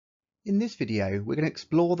In this video, we're going to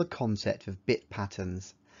explore the concept of bit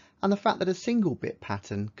patterns and the fact that a single bit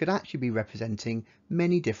pattern could actually be representing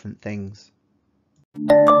many different things.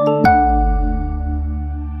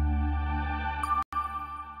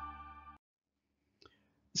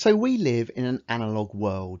 So we live in an analogue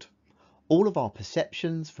world. All of our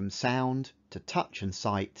perceptions, from sound to touch and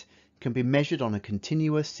sight, can be measured on a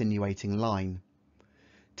continuous sinuating line.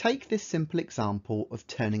 Take this simple example of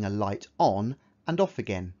turning a light on and off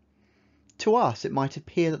again. To us, it might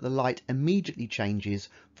appear that the light immediately changes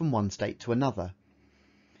from one state to another.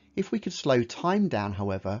 If we could slow time down,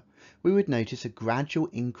 however, we would notice a gradual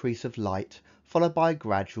increase of light followed by a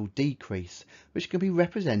gradual decrease, which can be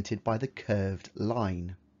represented by the curved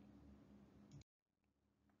line.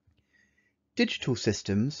 Digital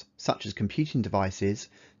systems, such as computing devices,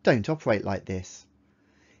 don't operate like this.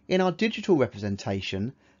 In our digital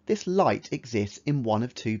representation, this light exists in one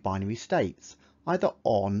of two binary states, either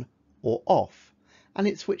on or off, and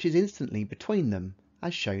it switches instantly between them,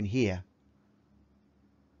 as shown here.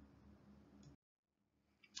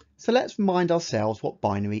 So let's remind ourselves what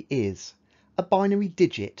binary is. A binary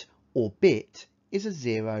digit, or bit, is a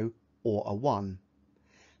 0 or a 1.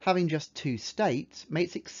 Having just two states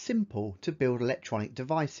makes it simple to build electronic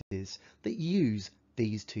devices that use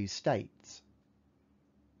these two states.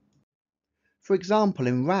 For example,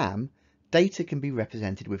 in RAM, data can be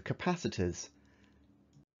represented with capacitors.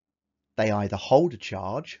 They either hold a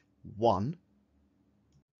charge, 1,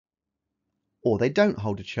 or they don't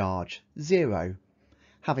hold a charge, 0.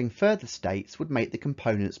 Having further states would make the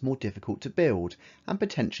components more difficult to build and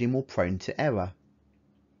potentially more prone to error.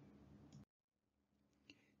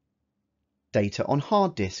 Data on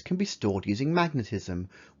hard disks can be stored using magnetism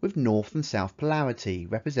with north and south polarity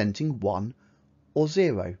representing 1 or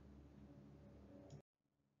 0.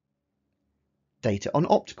 Data on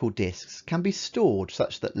optical disks can be stored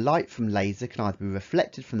such that light from laser can either be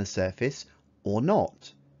reflected from the surface or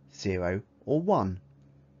not, 0 or 1.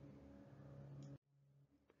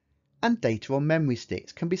 And data on memory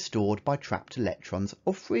sticks can be stored by trapped electrons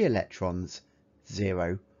or free electrons,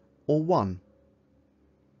 0 or 1.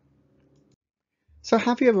 So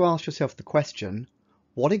have you ever asked yourself the question,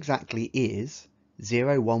 what exactly is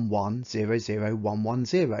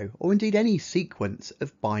 011001110, or indeed any sequence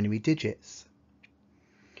of binary digits?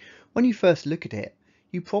 When you first look at it,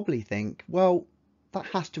 you probably think, well, that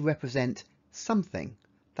has to represent something.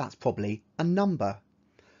 That's probably a number.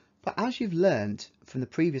 But as you've learned from the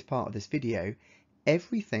previous part of this video,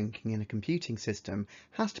 everything in a computing system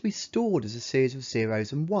has to be stored as a series of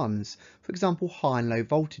zeros and ones, for example, high and low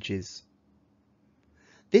voltages.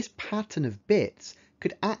 This pattern of bits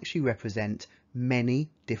could actually represent many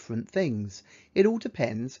different things. It all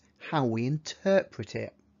depends how we interpret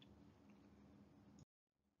it.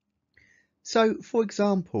 So, for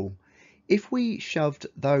example, if we shoved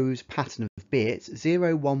those pattern of bits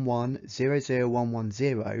 011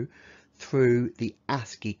 00110 through the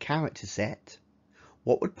ASCII character set,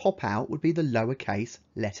 what would pop out would be the lowercase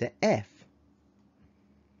letter f.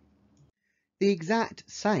 The exact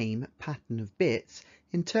same pattern of bits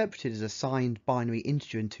interpreted as a signed binary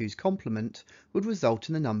integer in 2's complement would result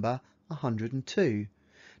in the number 102.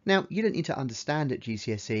 Now, you don't need to understand at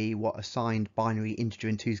GCSE what a signed binary integer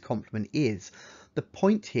in 2's complement is. The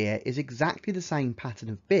point here is exactly the same pattern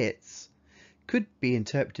of bits could be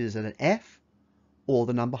interpreted as an F or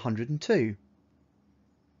the number 102.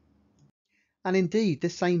 And indeed,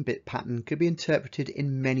 this same bit pattern could be interpreted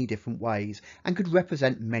in many different ways and could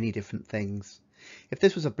represent many different things. If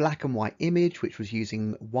this was a black and white image which was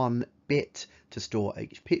using 1 bit to store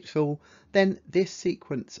each pixel, then this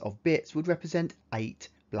sequence of bits would represent 8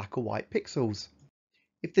 black or white pixels.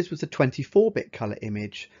 If this was a 24-bit colour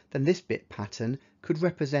image, then this bit pattern could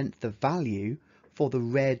represent the value for the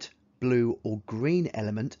red, blue or green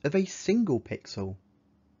element of a single pixel.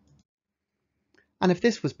 And if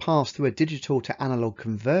this was passed through a digital to analog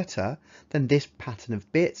converter, then this pattern of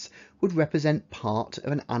bits would represent part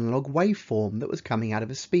of an analog waveform that was coming out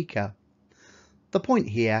of a speaker. The point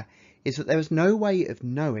here is that there is no way of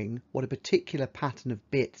knowing what a particular pattern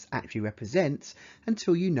of bits actually represents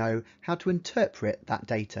until you know how to interpret that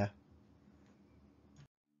data.